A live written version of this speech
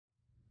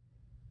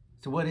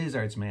So what is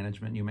arts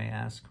management, you may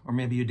ask? Or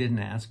maybe you didn't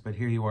ask, but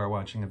here you are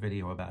watching a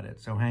video about it.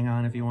 So hang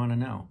on if you want to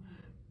know.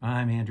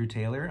 I'm Andrew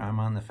Taylor.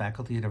 I'm on the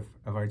Faculty of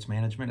Arts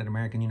Management at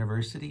American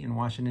University in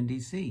Washington,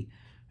 D.C.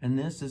 And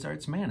this is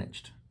Arts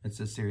Managed.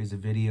 It's a series of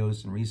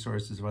videos and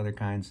resources of other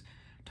kinds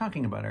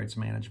talking about arts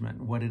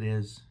management, what it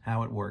is,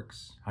 how it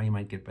works, how you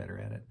might get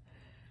better at it.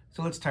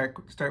 So let's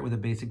start with a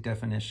basic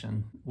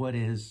definition. What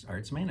is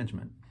arts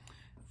management?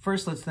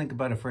 First, let's think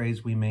about a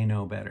phrase we may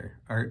know better,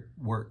 art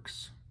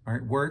works.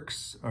 Art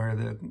works are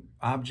the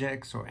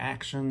objects or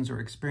actions or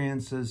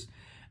experiences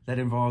that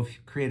involve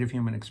creative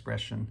human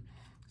expression.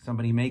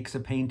 Somebody makes a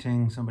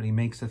painting, somebody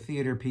makes a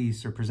theater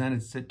piece or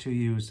presents it to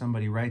you,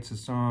 somebody writes a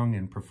song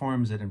and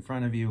performs it in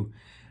front of you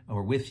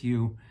or with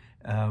you.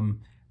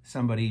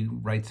 Somebody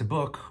writes a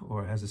book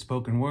or has a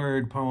spoken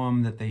word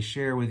poem that they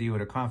share with you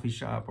at a coffee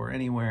shop or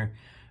anywhere.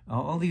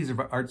 All these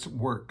are art's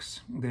works.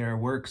 They're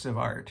works of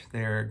art.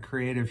 They're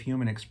creative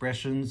human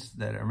expressions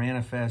that are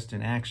manifest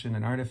in action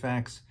and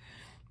artifacts,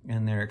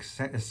 and they're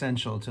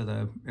essential to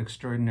the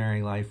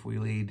extraordinary life we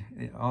lead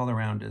all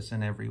around us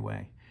in every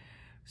way.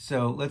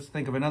 So let's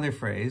think of another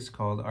phrase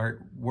called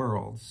art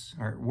worlds.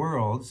 Art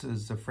worlds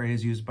is a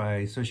phrase used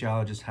by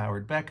sociologist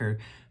Howard Becker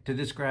to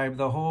describe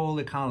the whole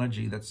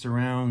ecology that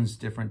surrounds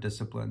different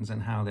disciplines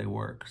and how they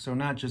work. So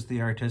not just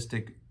the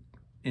artistic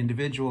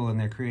individual and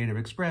their creative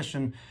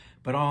expression,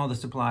 but all the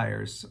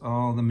suppliers,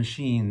 all the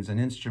machines and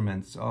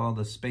instruments, all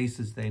the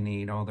spaces they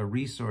need, all the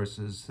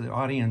resources, the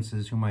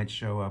audiences who might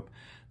show up,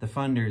 the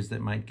funders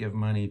that might give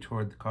money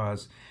toward the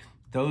cause.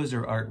 Those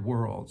are art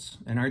worlds.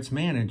 And arts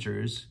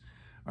managers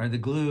are the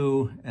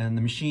glue and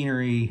the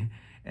machinery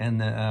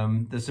and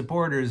the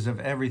supporters of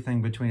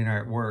everything between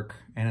art work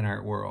and an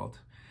art world.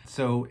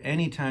 So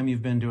anytime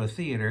you've been to a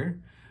theater,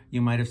 you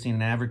might have seen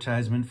an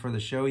advertisement for the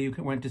show you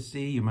went to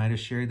see. You might have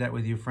shared that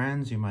with your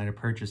friends. You might have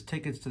purchased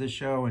tickets to the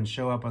show and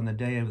show up on the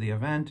day of the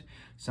event.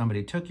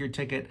 Somebody took your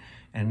ticket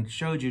and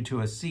showed you to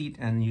a seat,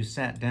 and you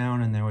sat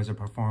down and there was a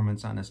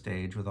performance on a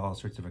stage with all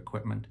sorts of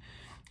equipment.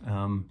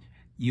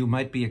 You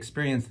might be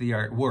experiencing the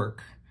artwork,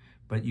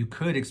 but you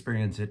could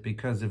experience it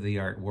because of the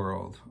art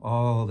world,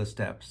 all the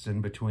steps in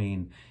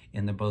between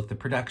in both the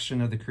production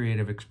of the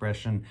creative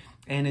expression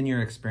and in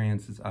your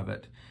experiences of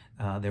it.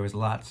 There was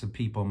lots of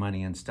people,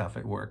 money, and stuff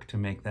at work to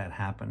make that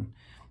happen.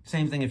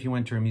 Same thing if you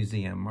went to a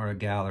museum or a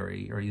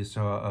gallery or you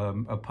saw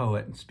a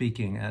poet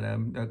speaking at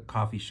a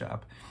coffee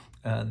shop.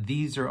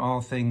 These are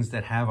all things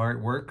that have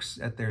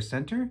artworks at their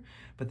center,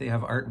 but they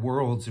have art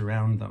worlds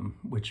around them,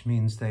 which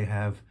means they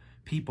have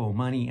people,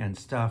 money, and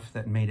stuff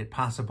that made it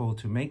possible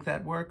to make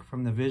that work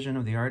from the vision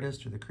of the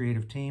artist or the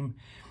creative team.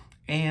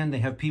 And they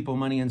have people,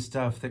 money, and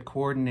stuff that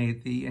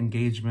coordinate the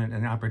engagement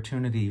and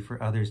opportunity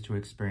for others to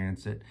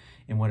experience it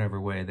in whatever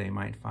way they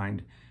might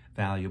find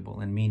valuable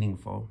and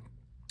meaningful.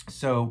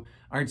 So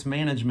arts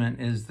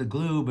management is the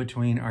glue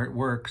between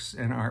artworks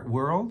and art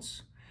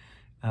worlds.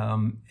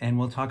 And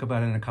we'll talk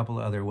about it in a couple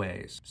of other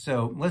ways.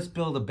 So let's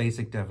build a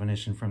basic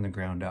definition from the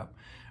ground up.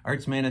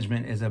 Arts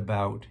management is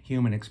about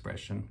human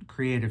expression.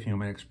 Creative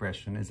human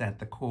expression is at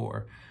the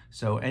core.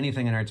 So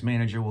anything an arts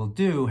manager will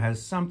do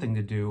has something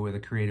to do with a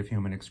creative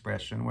human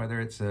expression, whether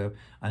it's a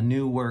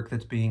new work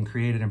that's being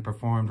created and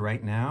performed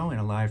right now in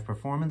a live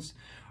performance,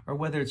 or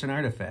whether it's an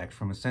artifact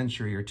from a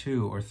century or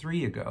 2 or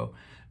 3 ago,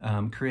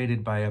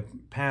 created by a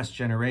past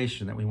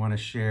generation that we want to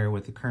share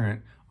with the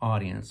current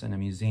audience in a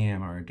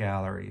museum or a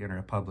gallery or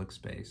a public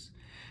space.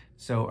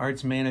 So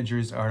arts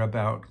managers are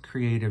about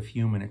creative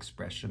human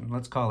expression.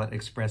 Let's call it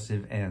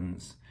expressive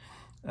ends.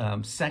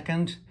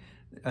 Second,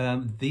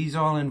 these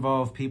all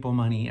involve people,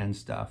 money, and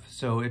stuff.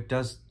 So it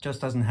just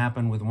doesn't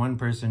happen with one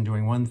person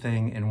doing one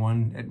thing at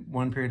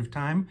one period of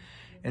time.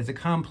 It's a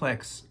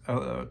complex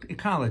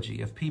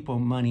ecology of people,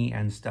 money,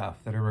 and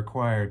stuff that are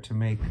required to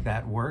make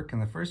that work in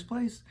the first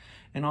place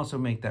and also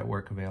make that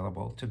work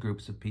available to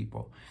groups of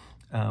people.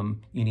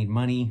 You need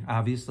money,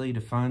 obviously,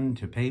 to fund,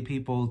 to pay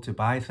people, to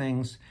buy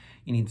things.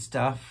 You need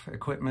stuff,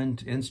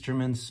 equipment,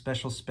 instruments,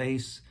 special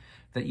space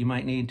that you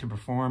might need to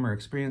perform or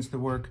experience the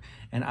work.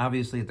 And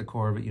obviously at the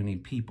core of it, you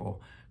need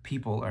people.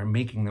 People are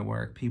making the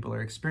work, people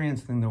are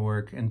experiencing the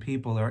work, and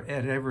people are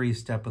at every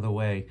step of the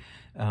way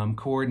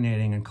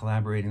coordinating and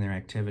collaborating their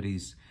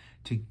activities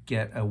to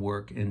get a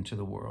work into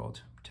the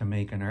world, to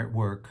make an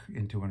artwork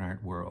into an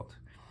art world.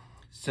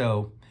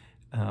 So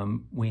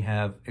we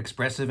have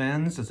expressive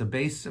ends as a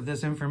base of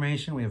this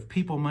information. We have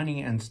people,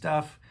 money, and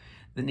stuff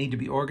that need to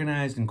be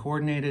organized and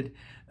coordinated.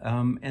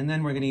 And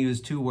then we're going to use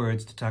 2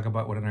 words to talk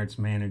about what an arts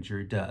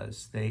manager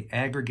does. They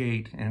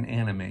aggregate and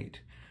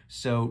animate.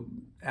 So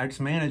arts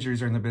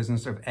managers are in the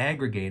business of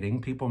aggregating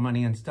people,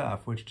 money, and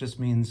stuff, which just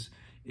means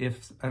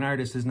if an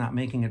artist is not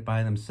making it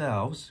by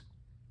themselves,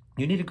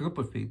 you need a group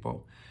of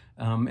people.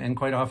 And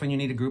quite often you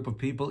need a group of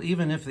people,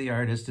 even if the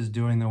artist is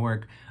doing the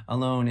work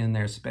alone in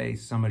their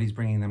space. Somebody's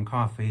bringing them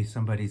coffee,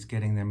 somebody's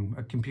getting them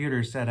a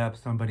computer set up,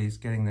 somebody's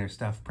getting their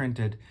stuff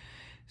printed.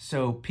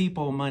 So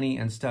people, money,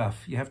 and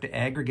stuff, you have to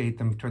aggregate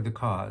them toward the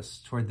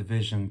cause, toward the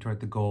vision,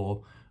 toward the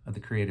goal of the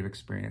creative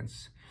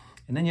experience.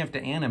 And then you have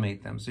to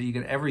animate them. So you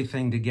get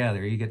everything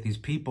together. You get these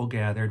people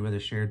gathered with a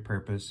shared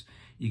purpose.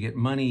 You get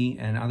money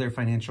and other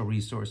financial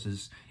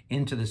resources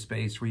into the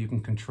space where you can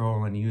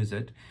control and use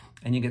it.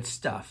 And you get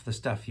stuff, the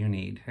stuff you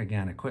need.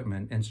 Again,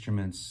 equipment,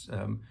 instruments,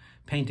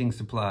 painting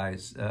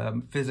supplies,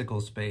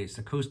 physical space,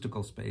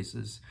 acoustical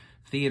spaces,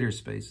 theater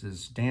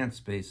spaces, dance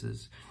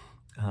spaces.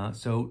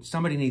 So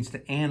somebody needs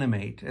to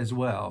animate as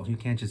well. You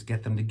can't just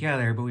get them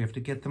together, but we have to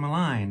get them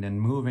aligned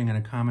and moving in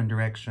a common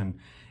direction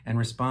and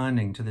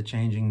responding to the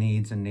changing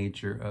needs and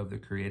nature of the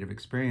creative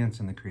experience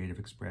and the creative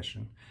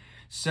expression.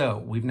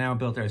 So we've now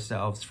built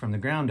ourselves from the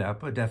ground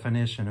up a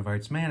definition of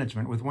arts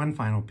management with one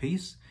final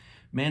piece.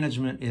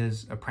 Management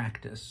is a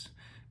practice.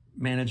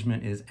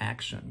 Management is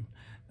action.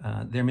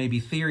 There may be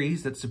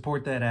theories that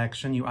support that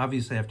action. You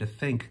obviously have to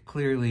think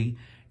clearly.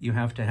 You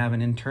have to have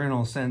an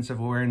internal sense of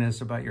awareness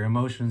about your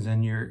emotions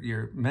and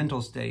your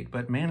mental state.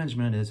 But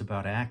management is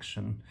about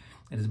action.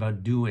 It is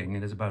about doing.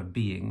 It is about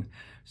being.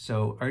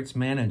 So arts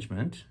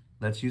management,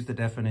 let's use the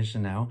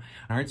definition now.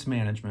 Arts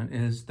management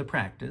is the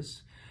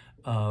practice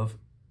of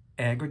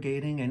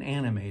aggregating and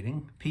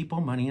animating people,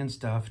 money, and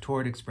stuff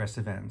toward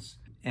expressive ends.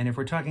 And if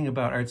we're talking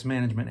about arts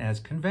management as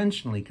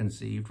conventionally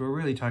conceived, we're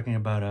really talking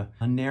about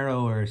a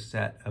narrower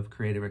set of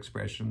creative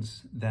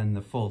expressions than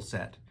the full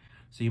set.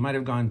 So you might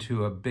have gone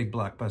to a big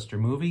blockbuster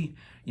movie.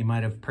 You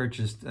might have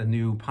purchased a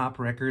new pop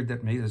record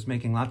that is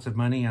making lots of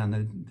money on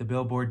the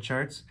Billboard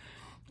charts.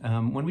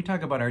 When we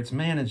talk about arts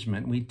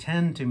management, we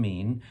tend to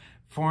mean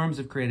forms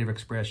of creative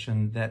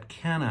expression that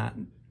cannot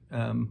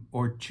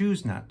or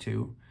choose not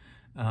to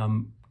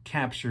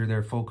capture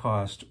their full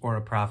cost or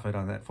a profit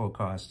on that full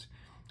cost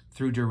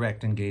through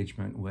direct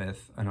engagement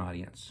with an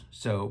audience.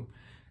 So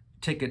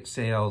ticket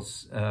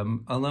sales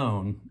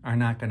alone are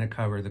not going to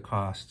cover the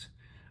cost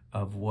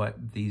of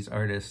what these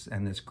artists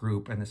and this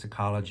group and this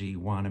ecology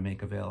want to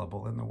make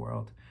available in the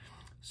world.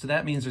 So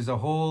that means there's a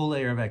whole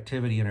layer of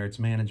activity in arts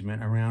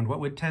management around what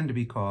would tend to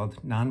be called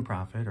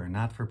nonprofit or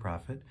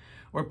not-for-profit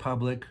or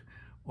public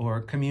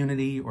or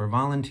community or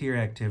volunteer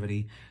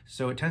activity.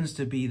 So it tends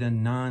to be the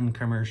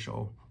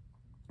non-commercial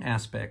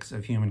aspects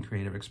of human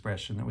creative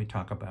expression that we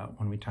talk about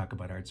when we talk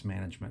about arts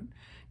management.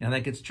 Now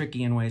that gets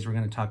tricky in ways we're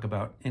going to talk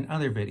about in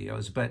other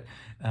videos, but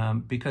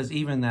because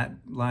even that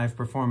live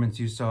performance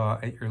you saw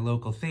at your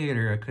local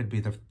theater, it could be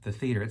the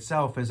theater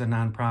itself is a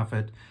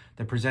nonprofit,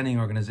 the presenting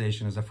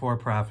organization is a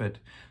for-profit,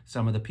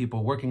 some of the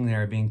people working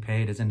there are being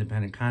paid as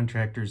independent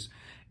contractors.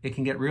 It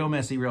can get real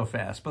messy real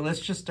fast, but let's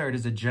just start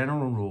as a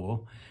general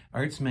rule.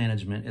 Arts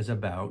management is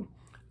about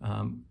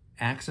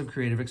acts of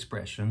creative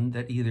expression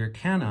that either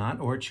cannot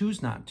or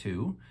choose not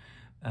to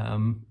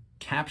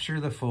capture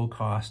the full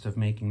cost of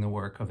making the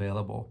work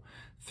available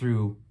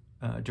through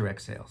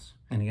direct sales.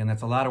 And again,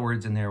 that's a lot of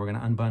words in there we're going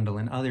to unbundle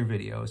in other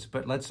videos,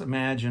 but let's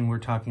imagine we're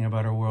talking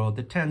about a world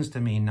that tends to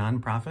mean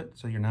nonprofit.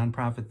 So your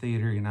nonprofit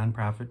theater, your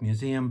nonprofit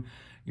museum,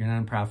 your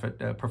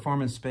nonprofit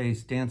performance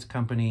space, dance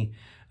company,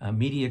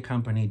 media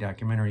company,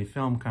 documentary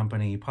film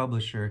company,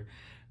 publisher,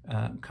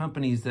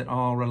 companies that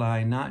all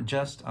rely not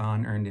just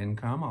on earned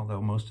income,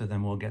 although most of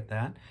them will get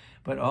that,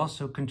 but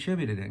also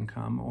contributed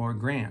income or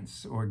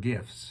grants or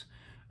gifts,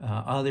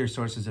 other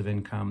sources of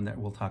income that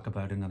we'll talk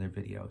about in other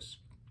videos.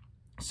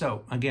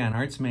 So again,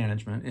 arts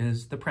management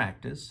is the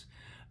practice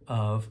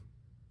of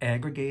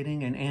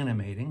aggregating and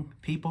animating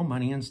people,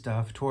 money, and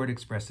stuff toward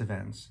expressive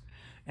ends.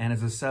 And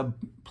as a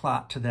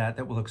subplot to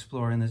that we'll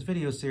explore in this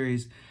video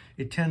series,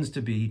 it tends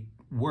to be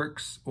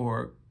works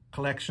or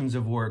collections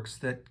of works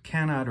that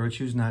cannot or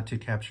choose not to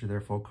capture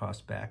their full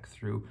cost back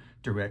through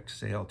direct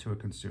sale to a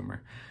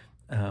consumer.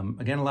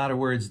 Again, a lot of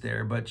words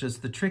there, but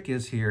just the trick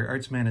is here,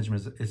 arts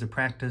management is a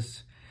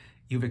practice.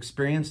 You've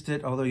experienced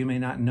it, although you may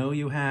not know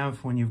you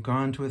have, when you've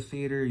gone to a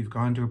theater, you've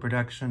gone to a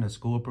production, a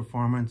school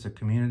performance, a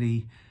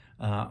community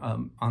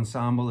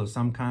ensemble of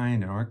some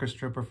kind, an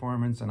orchestra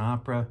performance, an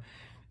opera.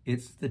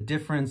 It's the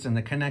difference and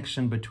the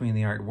connection between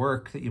the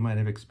artwork that you might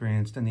have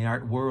experienced and the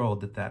art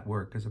world that that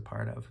work is a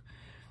part of.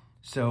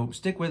 So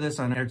stick with us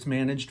on Arts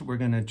Managed. We're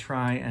going to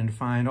try and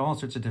find all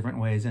sorts of different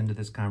ways into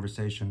this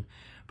conversation,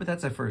 but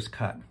that's a first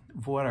cut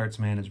of what arts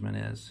management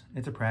is.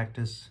 It's a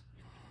practice,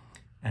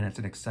 and it's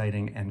an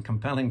exciting and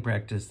compelling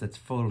practice that's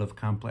full of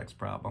complex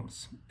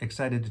problems.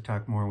 Excited to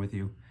talk more with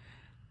you.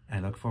 I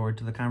look forward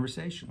to the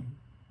conversation.